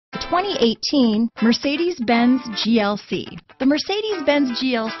2018 Mercedes-Benz GLC. The Mercedes-Benz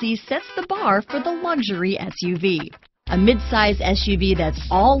GLC sets the bar for the luxury SUV. A midsize SUV that's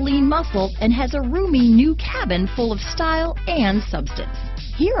all lean muscle and has a roomy new cabin full of style and substance.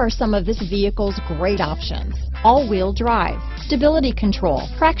 Here are some of this vehicle's great options: all-wheel drive, stability control,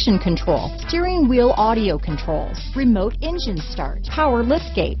 traction control, steering wheel audio controls, remote engine start, power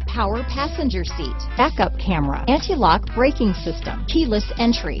liftgate, power passenger seat, backup camera, anti-lock braking system, keyless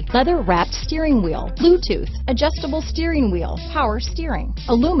entry, leather-wrapped steering wheel, Bluetooth, adjustable steering wheel, power steering,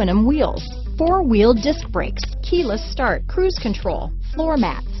 aluminum wheels, four-wheel disc brakes, keyless start, cruise control, floor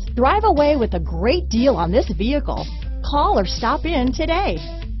mats. Drive away with a great deal on this vehicle. Call or stop in today.